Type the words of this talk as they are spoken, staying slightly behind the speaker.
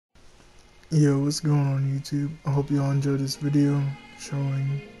Yo, what's going on YouTube? I hope y'all enjoyed this video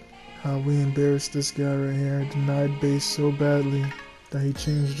showing how we embarrassed this guy right here, denied base so badly that he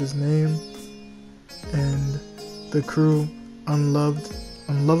changed his name, and the crew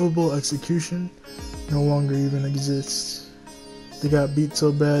unlovable execution no longer even exists. They got beat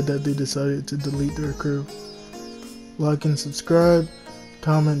so bad that they decided to delete their crew. Like and subscribe,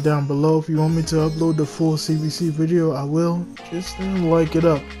 comment down below if you want me to upload the full CvC video. I will. Just like it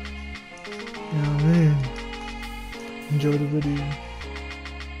up. You know what I mean? Enjoy the video.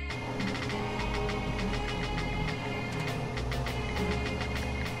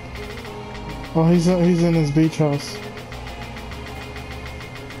 Oh, he's in his beach house.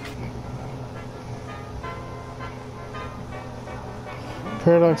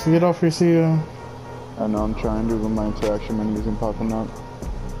 Paradox, get off your seat. I know I'm trying to, but my interaction menu isn't popping up.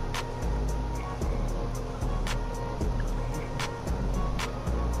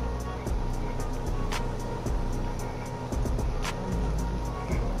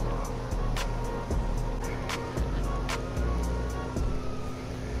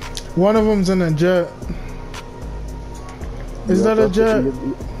 One of them's in a jet. Is that a jet?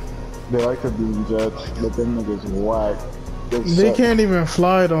 They like to be in jets, but them niggas whack. They can't even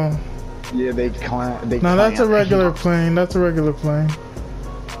fly though. Yeah, they can't. No, that's a regular plane. That's a regular plane.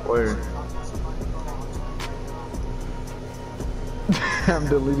 Where? I'm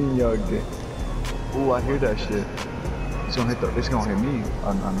deleting y'all again. Ooh, I hear that shit. It's gonna hit it's gonna hit me.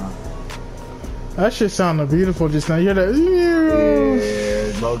 Oh, no. That shit sounded beautiful just now. You hear that? Yeah,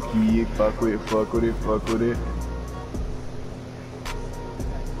 low-key, fuck with it, fuck with it, fuck with it.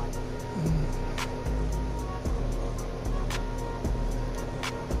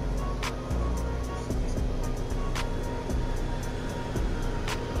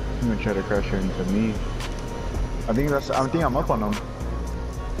 I'm gonna try to crash her into me. I think I'm up on them.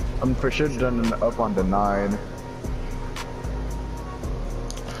 I'm for sure done up on denied.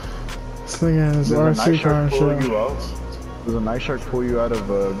 This thing is RC car and shit. Does a nice shark pull you out of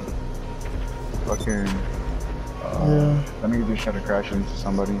a fucking yeah. That nigga just try to crash into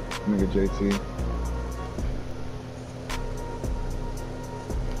somebody. Nigga JT.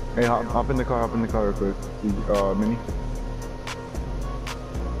 Hey, hop in the car real quick. Mini.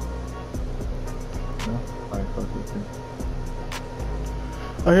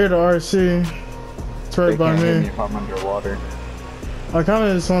 I hear the RC. It's right by me. If I'm underwater. I kind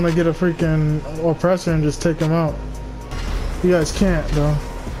of just want to get a freaking oppressor and just take him out. You guys can't though.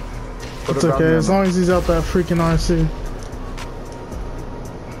 It's okay as long as he's out that freaking RC.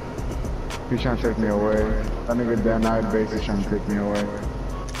 He's trying to take me away. That nigga denied base is trying to take me away.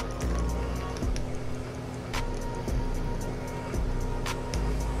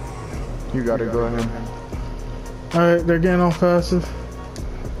 You gotta go ahead. Alright, they're getting on passive.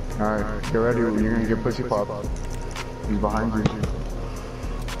 Alright, get ready. You're gonna get pussy pop. He's behind you.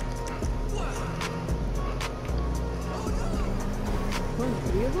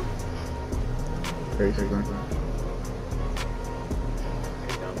 Basically.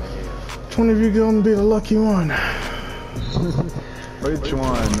 20 of you gonna be the lucky one. Which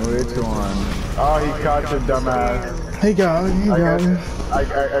one? Which one? Oh, he caught you, dumbass. He got it. He got it. I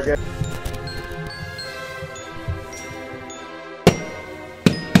get.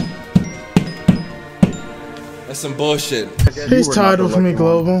 That's some bullshit. He's tied with me,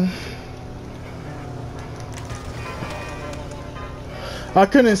 Global. I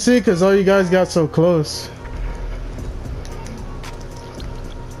couldn't see because all you guys got so close.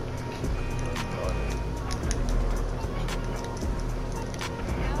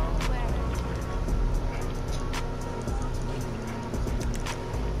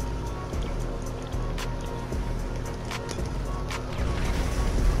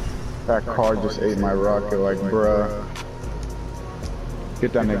 That car just ate my rocket, like, bruh.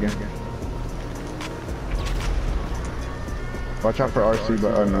 Get that nigga. Watch out for RC,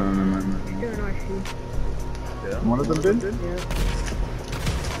 but oh no. You're an RC. Yeah. One of them did?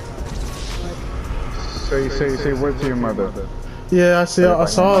 Yeah. Say word to your mother. Yeah, I see. I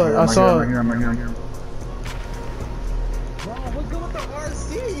saw it. I saw it. I'm here. Bro, what's good with the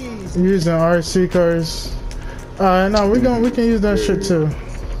RCs? Using RC cars. No, we can use that shit too.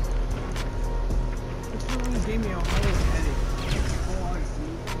 This gave me a whole headache. Whole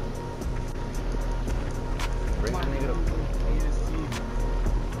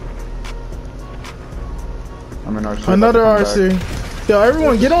I'm in RC. Another RC. Yo,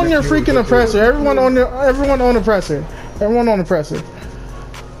 everyone, get on your freaking oppressor. Everyone on oppressor. Everyone on oppressor.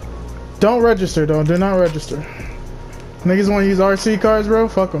 Don't register though. Do not register. Niggas want to use RC cars, bro?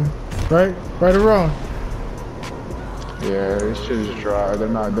 Fuck them. Right? Right or wrong? Yeah, this shit is dry.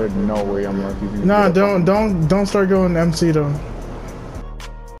 There's no way I'm lucky. Nah, don't start going MC though.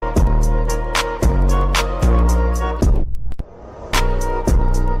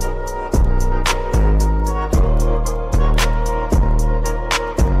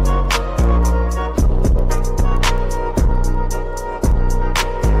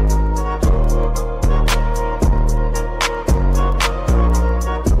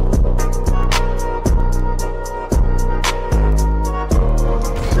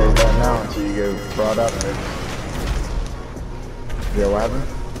 Brought up. Yeah, what happened?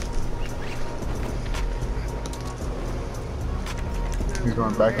 He's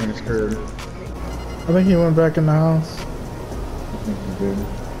going back in his crib. I think he went back in the house. I think he did.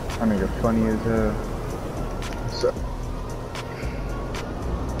 That nigga funny as hell. So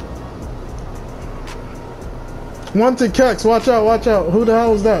Wanted Kex, watch out, watch out. Who the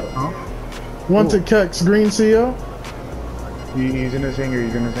hell is that? huh? Wanted Kex, Green CEO? He's in his hangar,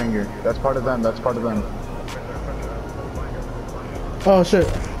 he's in his hangar. That's part of them, that's part of them. Oh shit.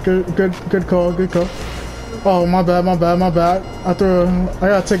 Good call, good call. Oh my bad. I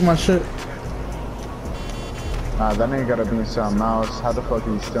gotta take my shit. Nah, that nigga gotta be in something else. How the fuck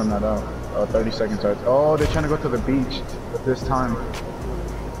is he still not out? Oh, 30 seconds out. Oh, they're trying to go to the beach this time.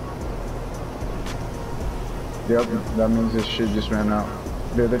 Yep, that means this shit just ran out.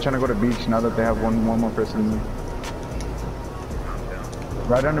 They're trying to go to the beach now that they have one more person.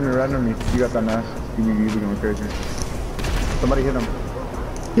 Right under me, right under me. You got that mask. You be going crazy. Somebody hit him.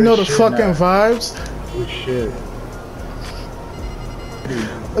 You know the fucking vibes? Oh shit.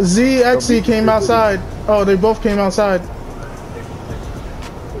 ZXE came outside. Oh, they both came outside.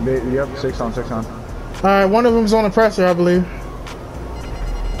 Yep, 6 on. Alright, one of them's on the presser, I believe.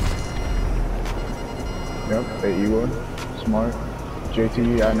 Yep, they E-wood. Smart.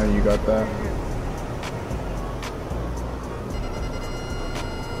 JT, I know you got that.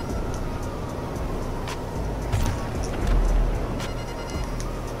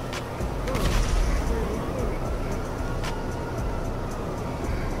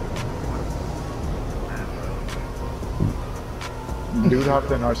 Dude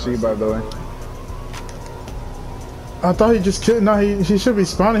hopped in RC, by the way. I thought he just killed. No, he should be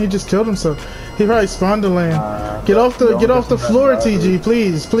spawning. He just killed himself. He probably spawned to land. Get off the floor, TG.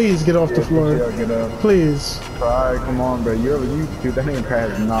 Please get off the floor. Get up. Please. Try, come on, bro. You dude, that nigga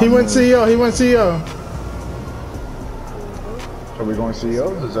has not. He went CEO. He went CEO. Are we going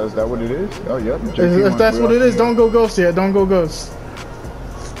CEO? Is that what it is? Oh, yep. If that's what it is, don't go ghost yet. Don't go ghost.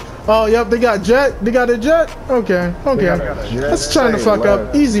 Oh, yep, they got jet. They got a jet? Okay. That's trying to fuck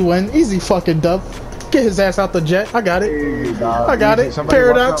up. Easy win. Easy fucking dub. Get his ass out the jet. I got it.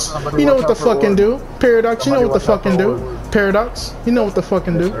 Paradox. You know what the fucking do. Paradox, you know what the fucking do. Paradox, you know what the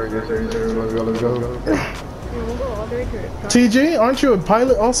fucking do. Yes, sir. Let's go. TG, aren't you a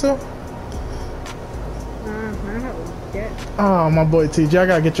pilot also? Oh, my boy TG, I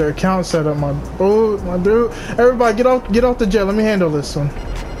gotta get your account set up, my dude. Everybody, get off the jet. Let me handle this one.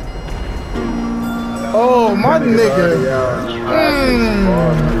 Oh, my nigga.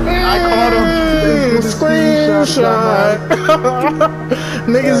 I caught him. Screenshot.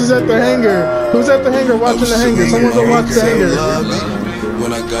 Niggas is at the hangar. Who's at the hangar watching the hangar? Someone go watch the hangar.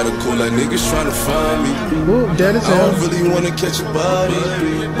 When I got a call, like niggas trying to find me. Ooh, dead as I hell. don't really wanna catch a body,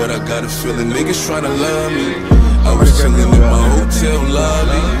 but I got a feeling niggas trying to line me. I was chilling in my hotel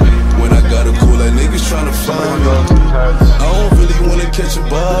lobby. When I got a call, like niggas trying to find me. I don't really wanna catch a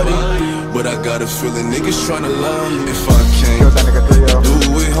body, but I got a feeling niggas tryna line me. If I can't do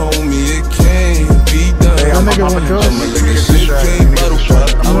it, homie, it can't be done. That nigga went ghost. I'ma let that champagne bottle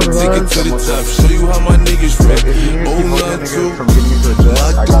pop. I'ma take it to the top, show you how my niggas rap. Oh, not too.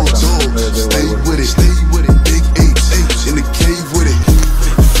 My go-to, stay with it, Big H in the cave with it.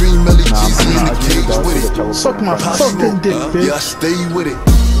 Free Melly Cheesy in the cage with it. Suck my fucking dick, bitch. Yeah, I stay with it.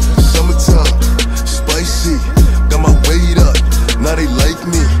 Summertime, spicy, got my weight up. Now they like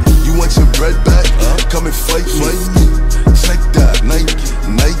me. You want your bread back? Come and fight me. Check that, Nike.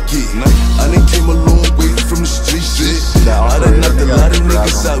 I done came a long way from the street shit. I done knocked a lot of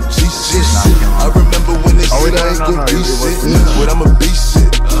niggas out, G shit. I remember when they said I ain't gon' be shit, but I'ma be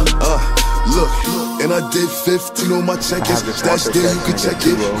shit. Look, and I did 15 on my check-ins. That's there, you can check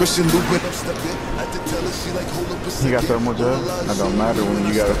it. Christian Luke when I'm stepping. I had to tell her she like hold up a second. You got thermal gel? That don't matter when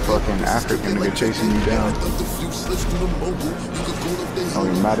you got a fucking African nigga chasing you down. Oh,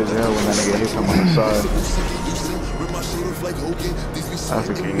 you mad as hell when that nigga hits him on the side. That's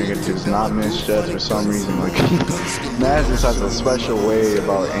a key nigga does not miss shots for some reason. Like, Maz just has a special way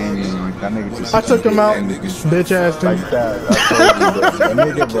about aiming. Like, that nigga just. I took him out, bitch ass thing. Like that. I told you, bro. That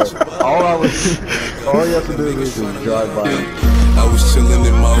nigga, bro. All you have to do is just drive by him. I was chillin'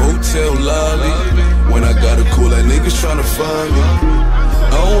 in my hotel lobby when I got a call that niggas tryna find me.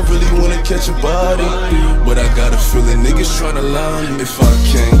 I don't really wanna catch a body, but I got a feeling niggas tryna lie me. If I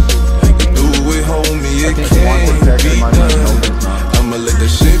can't do it, homie, it can't be done. I'ma let the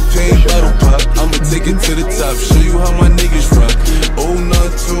champagne bottle pop. I'ma take it to the top, show you how my niggas rock. Oh,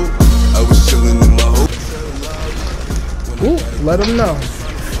 not too. I was chillin' in my hotel. Ooh, let him know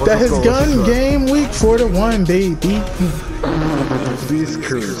that his gun game week 4-1, baby. These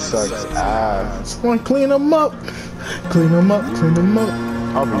crews sucks ass. Someone clean him up. Clean him up, clean him up.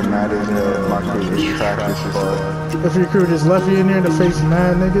 I'll be mad as hell if my crew just practice as fuck. If your crew just left you in there to face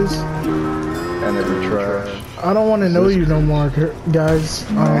mad niggas. And it'd be trash. I don't want to know you no more, guys.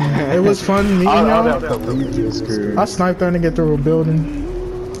 It was fun meeting I'd y'all. have to leave this crew. I sniped that nigga through a building.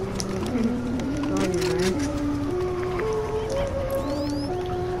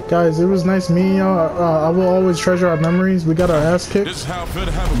 Guys, it was nice meeting y'all. I will always treasure our memories. We got our ass kicked.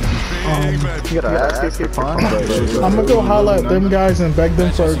 You got an ass kick for fun? I'm gonna go holla at them guys and beg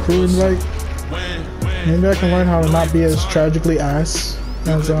them for a crew invite. Maybe I can learn how to not be as tragically ass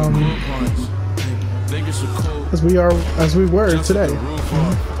as we were today.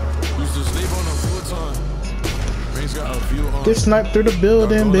 Get sniped through the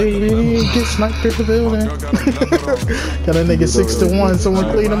building, baby. Get sniped through the building. Got a nigga 6-1. Someone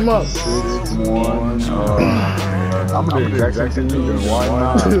clean him up. 6-1. I'm gonna do the exact same thing. Why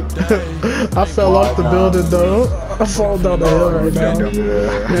not? I fell off the building though. I fall down the hill right now.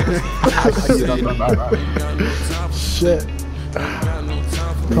 Shit.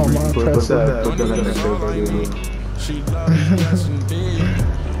 Come on, press it.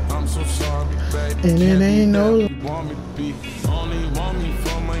 And it ain't no.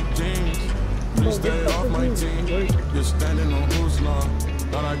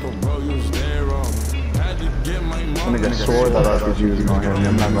 I'm gonna swore that RPG was gonna hit me.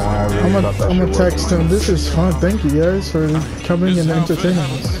 I'm not gonna have it. I'm gonna text him. This is fun. Thank you guys for coming and entertaining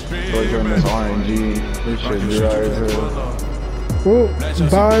us. Go join this RNG. This shit be right here. Oh,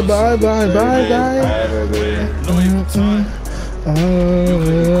 bye, bye, bye, bye, bye.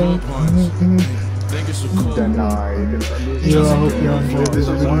 Denied. Yo, I hope y'all enjoyed this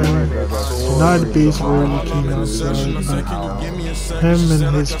one. Not the piece where we came outside. Him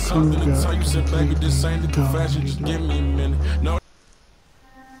and his crew got completely gone.